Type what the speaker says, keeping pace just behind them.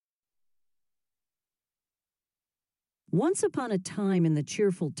Once upon a time in the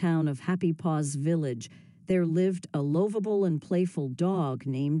cheerful town of Happy Paws Village, there lived a lovable and playful dog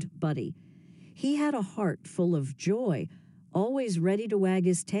named Buddy. He had a heart full of joy, always ready to wag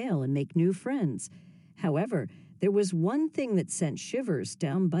his tail and make new friends. However, there was one thing that sent shivers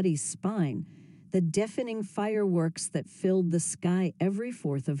down Buddy's spine: the deafening fireworks that filled the sky every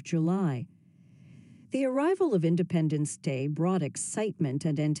 4th of July. The arrival of Independence Day brought excitement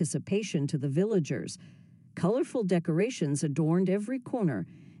and anticipation to the villagers. Colorful decorations adorned every corner,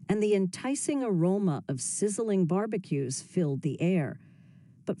 and the enticing aroma of sizzling barbecues filled the air.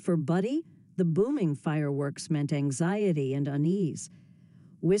 But for Buddy, the booming fireworks meant anxiety and unease.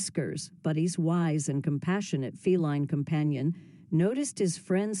 Whiskers, Buddy's wise and compassionate feline companion, noticed his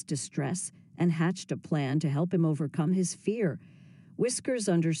friend's distress and hatched a plan to help him overcome his fear. Whiskers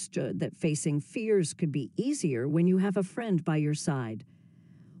understood that facing fears could be easier when you have a friend by your side.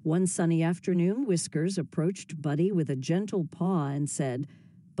 One sunny afternoon, Whiskers approached Buddy with a gentle paw and said,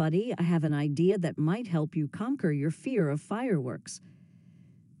 "Buddy, I have an idea that might help you conquer your fear of fireworks."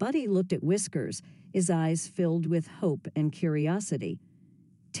 Buddy looked at Whiskers, his eyes filled with hope and curiosity.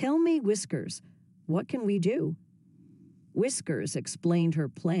 "Tell me, Whiskers, what can we do?" Whiskers explained her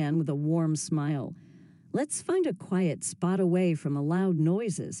plan with a warm smile. "Let's find a quiet spot away from the loud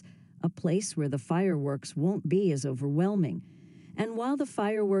noises, a place where the fireworks won't be as overwhelming. And while the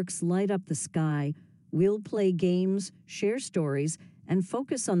fireworks light up the sky, we'll play games, share stories, and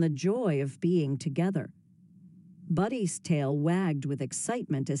focus on the joy of being together." Buddy's tail wagged with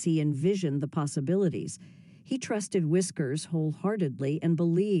excitement as he envisioned the possibilities. He trusted Whiskers wholeheartedly and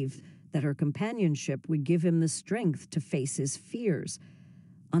believed that her companionship would give him the strength to face his fears.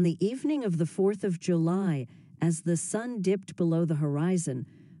 On the evening of the 4th of July, as the sun dipped below the horizon,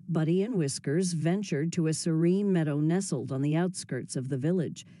 Buddy and Whiskers ventured to a serene meadow nestled on the outskirts of the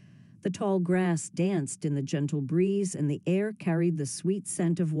village. The tall grass danced in the gentle breeze, and the air carried the sweet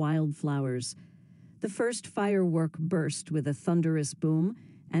scent of wildflowers. The first firework burst with a thunderous boom,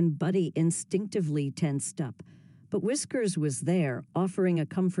 and Buddy instinctively tensed up. But Whiskers was there, offering a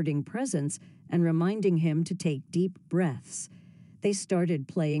comforting presence and reminding him to take deep breaths. They started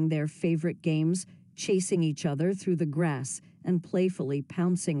playing their favorite games, chasing each other through the grass and playfully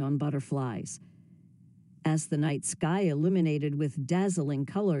pouncing on butterflies. As the night sky illuminated with dazzling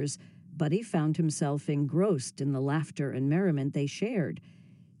colors, Buddy found himself engrossed in the laughter and merriment they shared.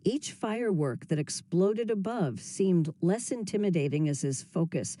 Each firework that exploded above seemed less intimidating as his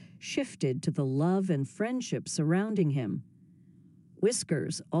focus shifted to the love and friendship surrounding him.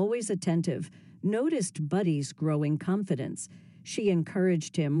 Whiskers, always attentive, noticed Buddy's growing confidence. She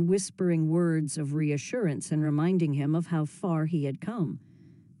encouraged him, whispering words of reassurance and reminding him of how far he had come.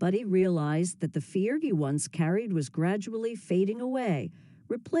 Buddy realized that the fear he once carried was gradually fading away,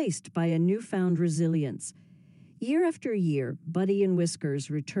 replaced by a newfound resilience. Year after year, Buddy and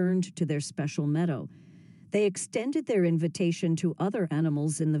Whiskers returned to their special meadow. They extended their invitation to other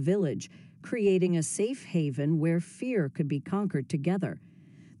animals in the village, creating a safe haven where fear could be conquered together.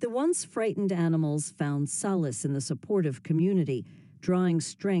 The once frightened animals found solace in the supportive community, drawing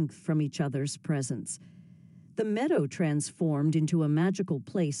strength from each other's presence. The meadow transformed into a magical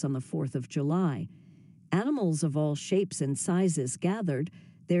place on the 4th of July. Animals of all shapes and sizes gathered,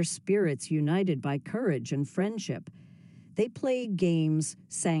 their spirits united by courage and friendship. They played games,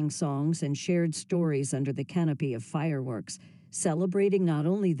 sang songs, and shared stories under the canopy of fireworks, celebrating not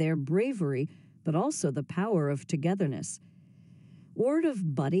only their bravery, but also the power of togetherness. Word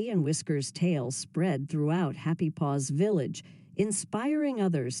of Buddy and Whiskers' tale spread throughout Happy Paws Village, inspiring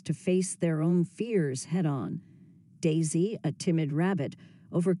others to face their own fears head-on. Daisy, a timid rabbit,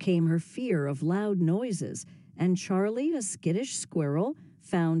 overcame her fear of loud noises, and Charlie, a skittish squirrel,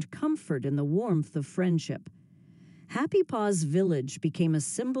 found comfort in the warmth of friendship. Happy Paws Village became a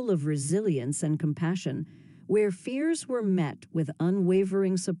symbol of resilience and compassion, where fears were met with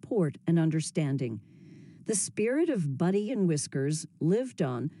unwavering support and understanding. The spirit of Buddy and Whiskers lived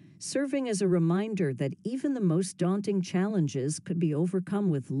on, serving as a reminder that even the most daunting challenges could be overcome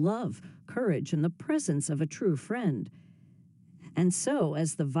with love, courage, and the presence of a true friend. And so,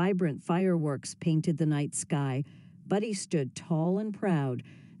 as the vibrant fireworks painted the night sky, Buddy stood tall and proud,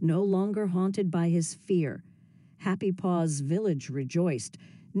 no longer haunted by his fear. Happy Paws Village rejoiced,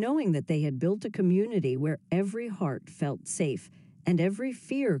 knowing that they had built a community where every heart felt safe and every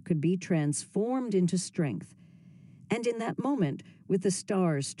fear could be transformed into strength. And in that moment, with the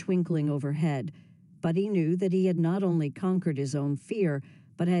stars twinkling overhead, Buddy knew that he had not only conquered his own fear,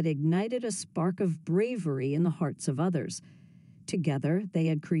 but had ignited a spark of bravery in the hearts of others. Together, they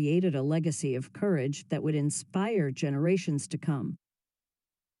had created a legacy of courage that would inspire generations to come.